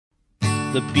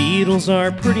The Beatles are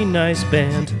a pretty nice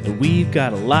band, and we've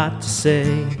got a lot to say.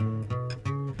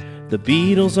 The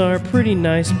Beatles are a pretty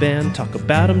nice band, talk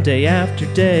about them day after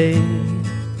day.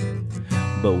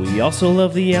 But we also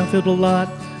love the outfield a lot,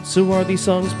 so are these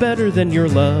songs better than your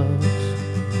love?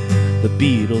 The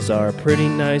Beatles are a pretty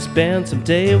nice band,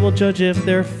 someday we'll judge if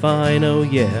they're fine, oh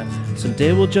yeah,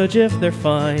 someday we'll judge if they're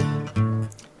fine.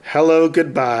 Hello,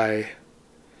 goodbye.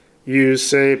 You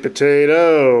say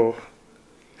potato.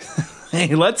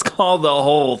 Hey, let's call the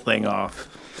whole thing off.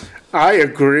 I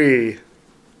agree.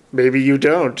 Maybe you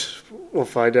don't. We'll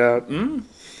find out. The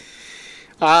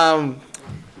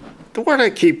word I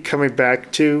keep coming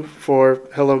back to for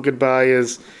hello, goodbye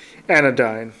is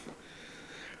anodyne.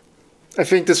 I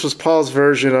think this was Paul's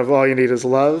version of All You Need Is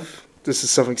Love. This is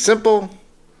something simple.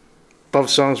 Both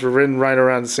songs were written right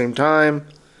around the same time.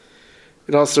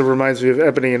 It also reminds me of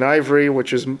Ebony and Ivory,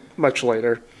 which is much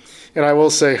later. And I will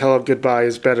say Hello Goodbye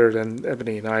is better than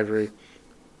Ebony and Ivory.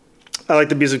 I like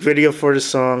the music video for this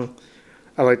song.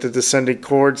 I like the descending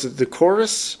chords of the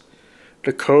chorus.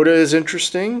 The coda is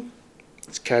interesting.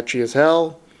 It's catchy as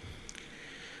hell.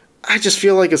 I just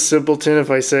feel like a simpleton if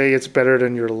I say it's better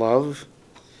than your love.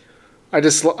 I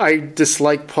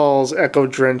dislike Paul's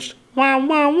echo-drenched wah,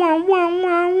 wah, wah, wah,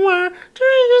 wah, wah, do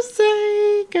you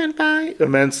say goodbye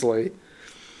immensely.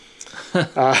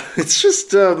 It's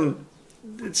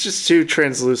just too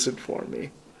translucent for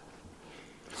me.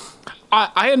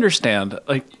 I understand.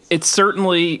 Like, it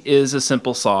certainly is a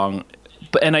simple song,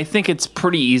 and I think it's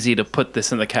pretty easy to put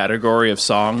this in the category of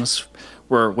songs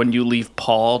where when you leave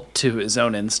Paul to his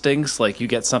own instincts, like, you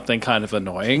get something kind of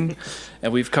annoying,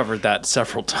 and we've covered that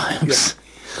several times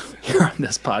here on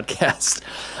this podcast.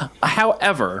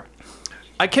 However,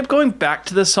 I kept going back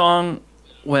to the song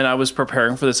when I was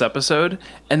preparing for this episode,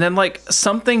 and then, like,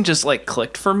 something just, like,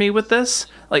 clicked for me with this.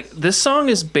 Like, this song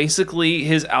is basically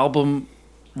his album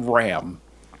Ram.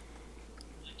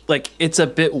 Like, it's a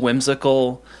bit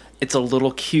whimsical, it's a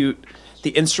little cute,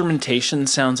 the instrumentation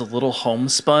sounds a little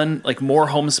homespun, like more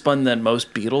homespun than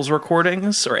most Beatles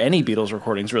recordings, or any Beatles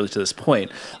recordings really to this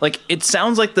point. Like, it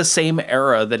sounds like the same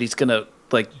era that he's gonna,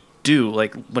 like, do,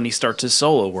 like, when he starts his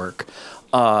solo work.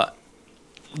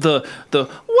 The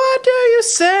what do you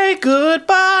say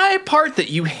goodbye part that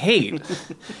you hate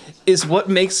is what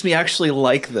makes me actually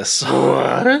like this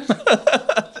song.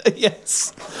 What?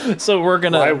 Yes. So we're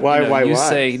gonna why?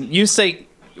 You say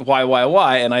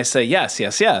why, and I say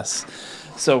yes.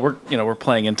 So we're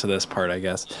playing into this part, I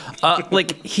guess.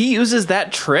 Like, he uses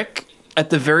that trick at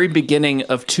the very beginning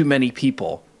of Too Many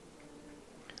People.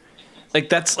 Like,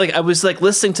 that's, like, I was, like,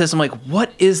 listening to this, I'm like,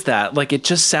 what is that? Like, it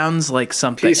just sounds like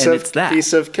something, it's that.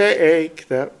 Piece of cake,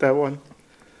 that one.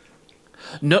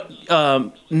 No,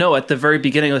 at the very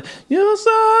beginning, like,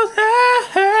 oh,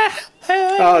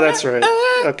 that's right.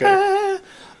 Okay.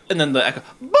 And then the echo,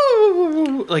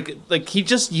 boo, like he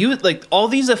just used, like, all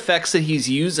these effects that he's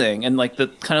using, and, like, the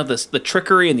kind of the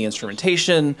trickery and the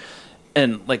instrumentation,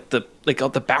 and, like, all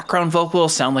the background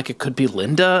vocals sound like it could be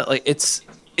Linda. Like, it's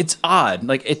odd.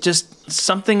 Like, it just,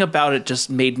 something about it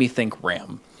just made me think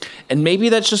Ram. And maybe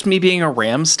that's just me being a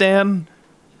Ram stan.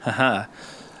 Haha.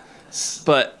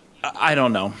 But I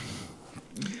don't know.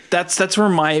 That's where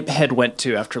my head went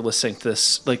to after listening to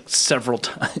this, like, several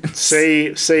times.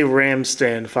 Say Ram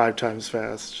stand 5 times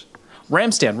fast.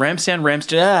 Ram stand.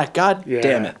 Ah, God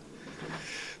damn it.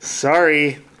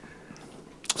 Sorry.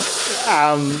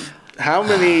 How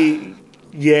many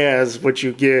yeahs would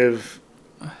you give?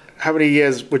 How many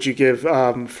yeahs would you give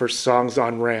for songs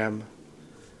on Ram?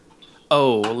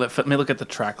 Oh, let me look at the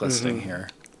track listing here.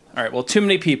 All right, well, Too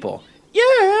Many People.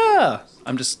 Yeah!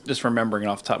 I'm just remembering it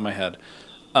off the top of my head.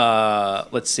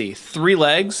 Let's see. 3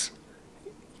 Legs.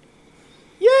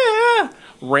 Yeah!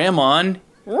 Ram On.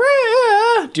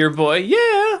 Yeah! Dear Boy.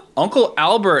 Yeah! Uncle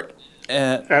Albert.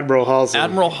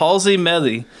 Admiral Halsey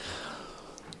Medley.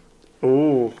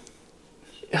 Ooh.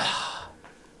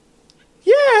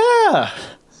 Yeah!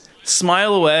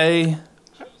 Smile Away,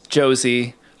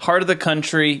 Josie, Heart of the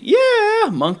Country, yeah,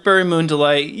 Monkberry Moon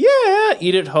Delight, yeah,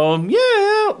 Eat at Home,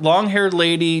 yeah, Long-Haired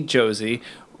Lady, Josie,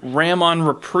 Ram on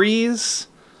Reprise,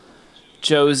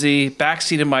 Josie,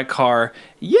 Backseat in My Car,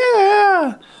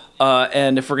 yeah,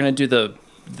 and if we're gonna do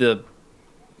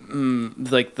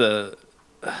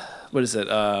what is it,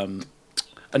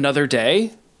 Another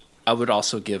Day, I would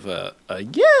also give a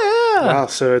yeah. Wow,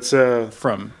 so it's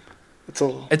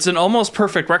It's an almost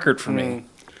perfect record for me.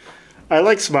 I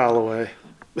like Smile Away.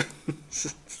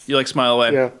 You like Smile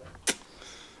Away? Yeah.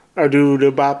 I think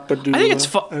it's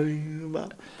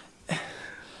fun.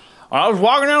 I was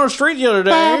walking down the street the other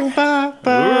day. Who do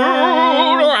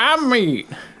I meet?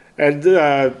 And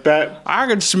I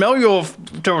can smell your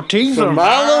tortillas a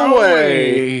mile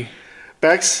away.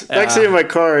 Backseat of My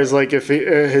Car is like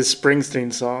his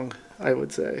Springsteen song, I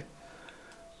would say.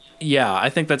 Yeah, I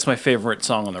think that's my favorite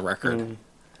song on the record.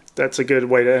 That's a good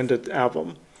way to end an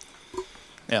album.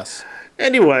 Yes.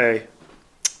 Anyway,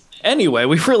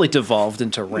 we've really devolved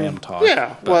into Ram talk.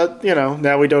 Yeah, but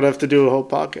now we don't have to do a whole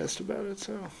podcast about it,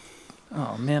 so...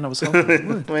 Oh, man, I was hoping we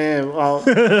would. Man, well,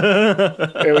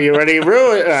 are you ready to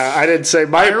ruin it? I didn't say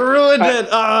my... I ruined it.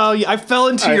 Oh, I fell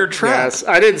into your trap. Yes,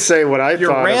 I didn't say what I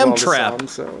your thought Ram of all trap. the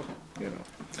songs, so,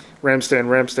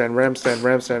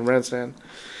 Ramstand.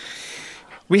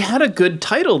 We had a good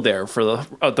title there for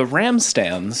the Ram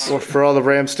stands. Well, for all the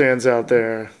Ram stands out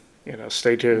there,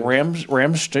 stay tuned.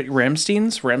 Rammstein?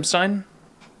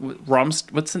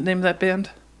 What's the name of that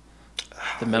band?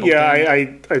 The metal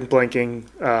band? band? I'm blanking.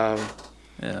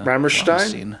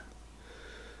 Rammerstein?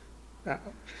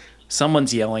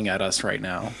 Someone's yelling at us right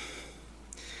now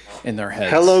in their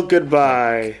heads. Hello,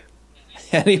 Goodbye.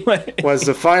 Anyway. Was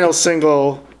the final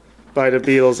single by the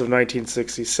Beatles of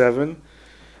 1967.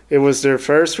 It was their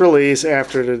first release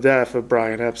after the death of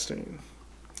Brian Epstein.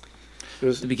 It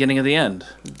was the beginning of the end.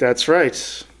 That's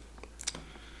right.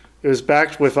 It was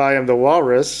backed with I Am the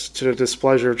Walrus, to the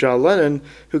displeasure of John Lennon,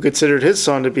 who considered his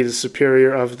song to be the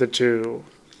superior of the two.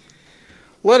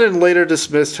 Lennon later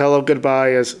dismissed Hello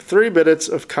Goodbye as 3 minutes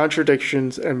of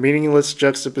contradictions and meaningless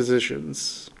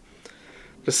juxtapositions.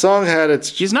 The song had its...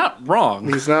 He's not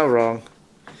wrong. He's not wrong.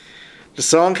 The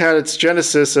song had its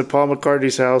genesis at Paul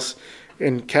McCartney's house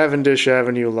in Cavendish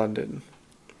Avenue, London.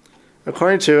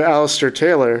 According to Alistair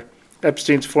Taylor,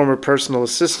 Epstein's former personal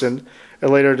assistant,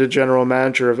 and later the general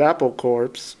manager of Apple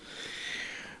Corps,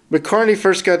 McCartney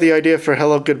first got the idea for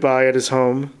Hello Goodbye at his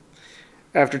home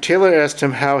after Taylor asked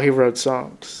him how he wrote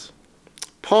songs.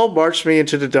 Paul marched me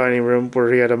into the dining room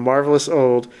where he had a marvelous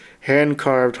old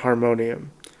hand-carved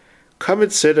harmonium. Come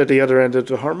and sit at the other end of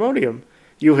the harmonium.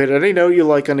 You hit any note you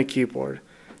like on the keyboard.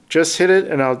 Just hit it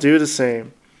and I'll do the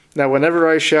same. Now whenever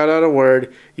I shout out a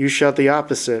word, you shout the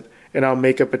opposite and I'll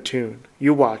make up a tune.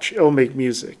 You watch, it'll make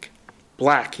music.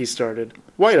 Black, he started.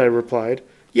 White, I replied.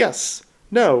 Yes.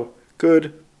 No.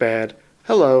 Good. Bad.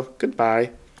 Hello.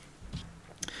 Goodbye.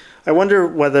 I wonder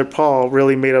whether Paul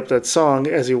really made up that song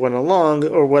as he went along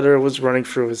or whether it was running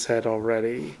through his head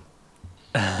already.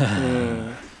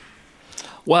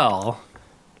 Well,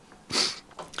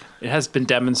 it has been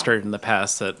demonstrated in the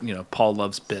past that, Paul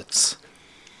loves bits.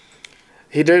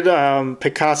 He did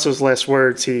Picasso's last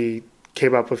words he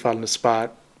came up with on the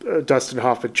spot. Dustin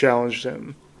Hoffman challenged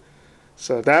him.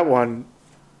 So that one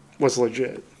was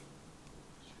legit.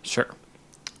 Sure.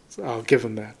 So I'll give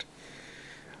him that.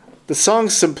 The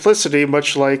song's simplicity,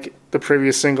 much like the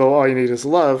previous single, All You Need Is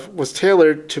Love, was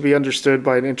tailored to be understood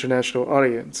by an international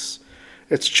audience.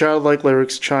 Its childlike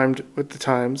lyrics chimed with the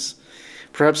times,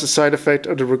 perhaps a side effect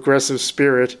of the regressive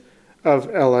spirit of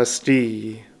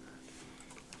LSD.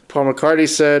 Paul McCartney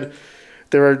said,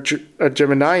 there are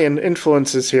Geminian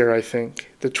influences here, I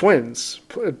think. The twins.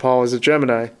 Paul is a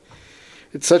Gemini.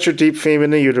 It's such a deep theme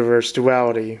in the universe,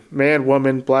 duality. Man,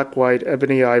 woman, black, white,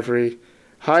 ebony, ivory,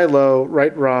 high, low,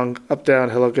 right, wrong, up, down,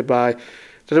 hello, goodbye,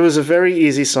 that it was a very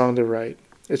easy song to write.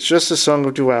 It's just a song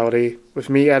of duality, with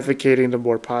me advocating the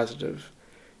more positive.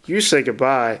 You say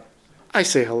goodbye, I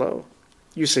say hello.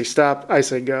 You say stop, I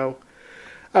say go.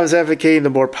 I was advocating the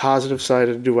more positive side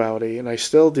of duality, and I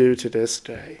still do to this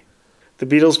day. The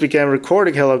Beatles began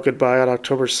recording Hello Goodbye on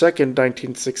October 2nd,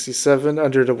 1967,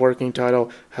 under the working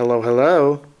title Hello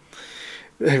Hello.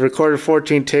 They recorded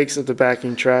 14 takes of the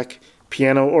backing track,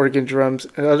 piano, organ, drums,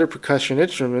 and other percussion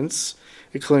instruments,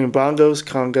 including bongos,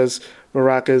 congas,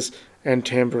 maracas, and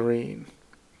tambourine.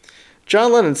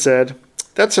 John Lennon said,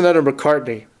 "That's another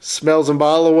McCartney. Smells a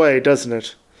mile away, doesn't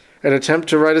it? An attempt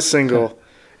to write a single.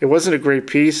 It wasn't a great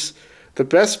piece. The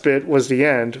best bit was the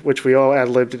end, which we all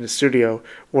ad-libbed in the studio,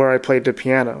 where I played the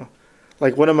piano.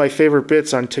 Like one of my favorite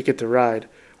bits on Ticket to Ride,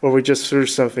 where we just threw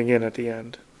something in at the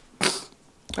end."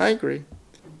 I agree.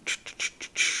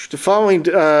 The following,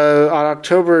 on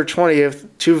October 20th,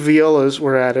 2 violas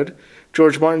were added.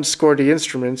 George Martin scored the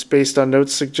instruments based on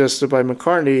notes suggested by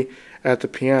McCartney at the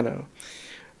piano.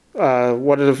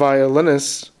 One of the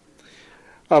violas,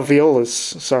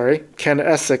 Ken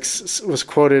Essex, was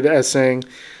quoted as saying,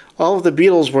 "All of the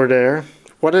Beatles were there.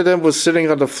 One of them was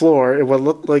sitting on the floor in what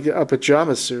looked like a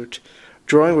pajama suit,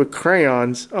 drawing with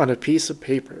crayons on a piece of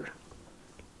paper."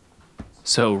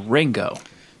 So, Ringo.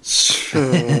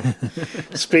 Speaking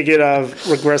of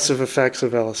regressive effects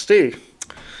of LSD.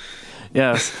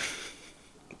 Yes.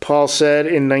 Paul said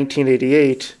in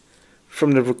 1988,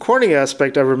 from the recording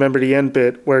aspect, I remember the end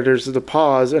bit where there's the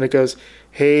pause and it goes,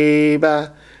 hey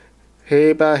ba,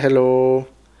 hello.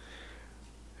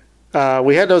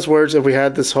 We had those words and we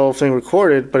had this whole thing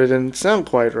recorded, but it didn't sound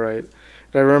quite right.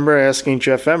 And I remember asking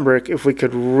Jeff Embrick if we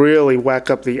could really whack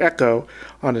up the echo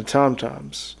on the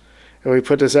tom-toms. And we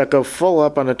put this echo full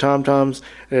up on the tom-toms,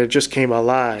 and it just came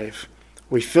alive.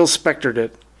 We Phil Spectored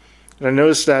it. And I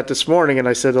noticed that this morning, and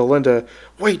I said to Linda,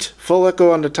 wait, full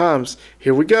echo on the toms.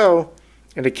 Here we go.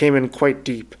 And it came in quite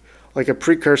deep, like a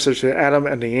precursor to Adam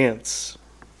and the Ants.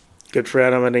 Good for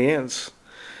Adam and the Ants.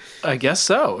 I guess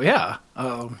so, yeah.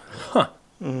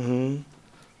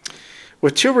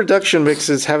 With 2 reduction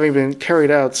mixes having been carried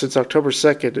out since October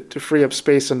 2nd to free up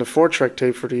space on the 4-track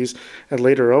tape for these and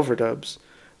later overdubs,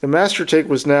 the master take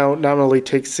was now nominally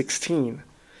take 16.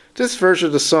 This version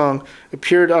of the song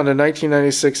appeared on the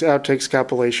 1996 Outtakes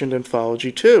compilation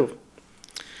Anthology 2.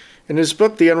 In his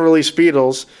book, The Unreleased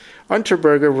Beatles,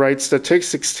 Unterberger writes that Take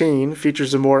 16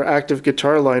 features a more active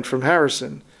guitar line from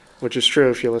Harrison, which is true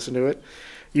if you listen to it.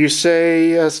 You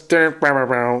say,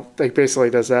 like basically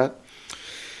does that.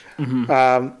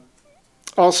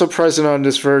 Also present on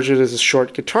this version is a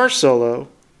short guitar solo,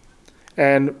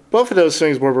 and both of those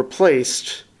things were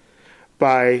replaced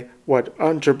by what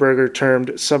Unterberger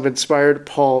termed some inspired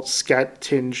Paul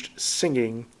scat-tinged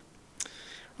singing.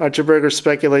 Unterberger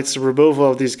speculates the removal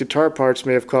of these guitar parts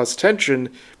may have caused tension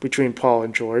between Paul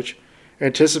and George,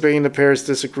 anticipating the pair's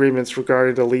disagreements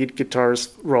regarding the lead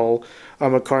guitarist's role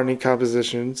on McCartney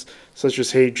compositions such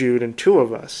as Hey Jude and Two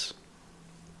of Us.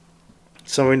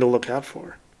 Something to look out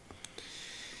for.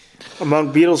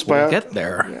 Among Beatles... We'll get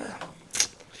there. Yeah.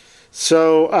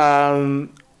 So,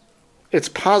 it's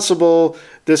possible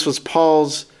this was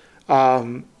Paul's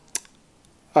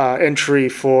entry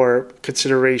for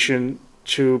consideration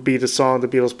to be the song the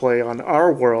Beatles play on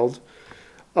Our World.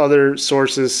 Other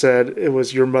sources said it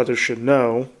was Your Mother Should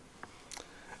Know.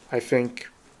 I think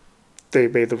they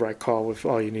made the right call with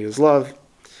All You Need Is Love.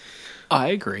 I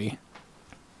agree.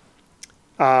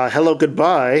 Hello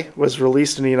Goodbye was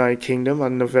released in the United Kingdom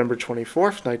on November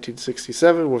 24th,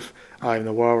 1967, with I'm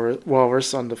the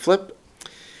Walrus on the flip.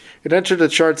 It entered the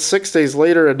charts 6 days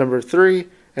later at number 3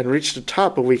 and reached the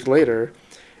top a week later.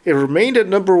 It remained at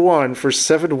number 1 for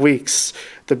 7 weeks,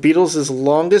 the Beatles'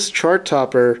 longest chart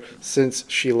topper since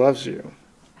She Loves You.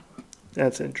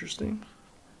 That's interesting.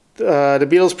 The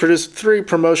Beatles produced 3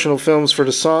 promotional films for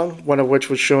the song, one of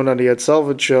which was shown on The Ed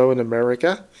Sullivan Show in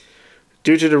America.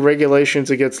 Due to the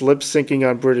regulations against lip-syncing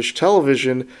on British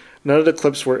television, none of the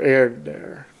clips were aired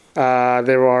there.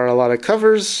 There are a lot of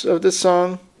covers of this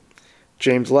song.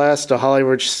 James Last, The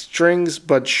Hollywood Strings,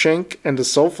 Bud Shank and the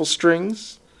Soulful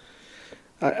Strings.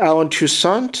 Alan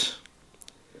Toussaint,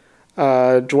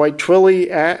 Dwight Twilley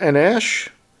and Ash.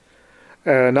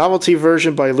 A novelty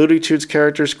version by Looney Tunes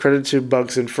characters credited to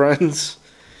Bugs and Friends.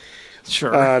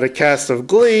 Sure. The cast of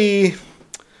Glee.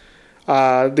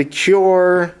 The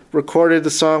Cure recorded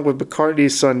the song with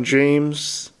McCartney's son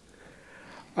James.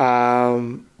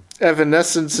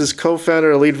 Evanescence's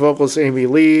co-founder and lead vocalist Amy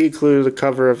Lee included a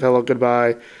cover of Hello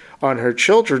Goodbye on her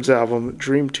children's album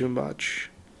Dream Too Much.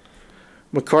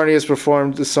 McCartney has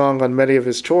performed the song on many of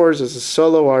his tours as a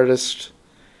solo artist.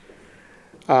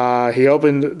 He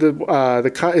opened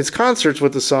his concerts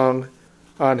with the song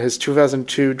on his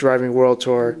 2002 Driving World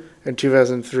Tour and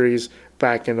 2003's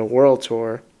Back in the World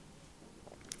Tour.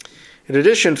 In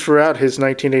addition, throughout his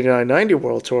 1989-90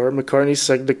 World Tour, McCartney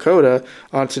sang Dakota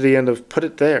onto the end of Put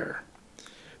It There.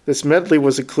 This medley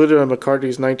was included on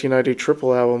McCartney's 1990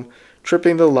 triple album,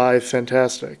 Tripping the Live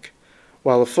Fantastic,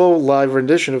 while a full live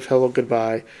rendition of Hello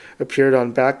Goodbye appeared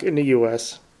on Back in the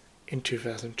U.S. in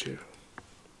 2002.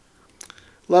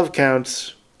 Love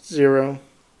counts, 0.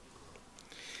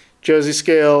 Josie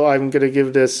scale, I'm going to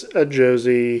give this a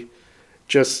Josie,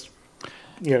 just,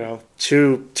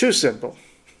 too simple.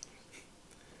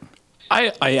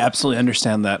 I absolutely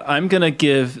understand that. I'm going to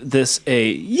give this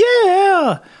a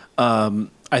yeah. I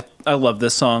love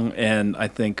this song, and I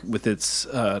think with its,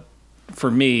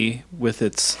 for me, with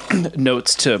its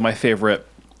notes to my favorite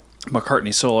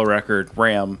McCartney solo record,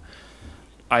 Ram,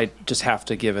 I just have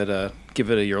to give it a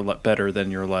your better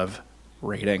than your love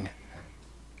rating.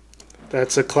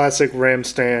 That's a classic Ram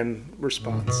Stan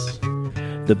response.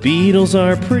 The Beatles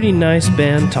are a pretty nice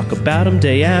band, talk about them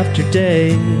day after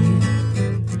day.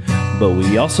 But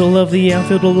we also love the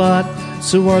outfield a lot,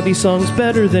 so are these songs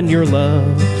better than your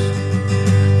love?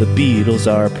 The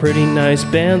Beatles are a pretty nice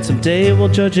band, someday we'll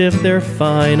judge if they're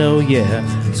fine, oh yeah,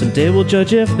 someday we'll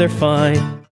judge if they're fine.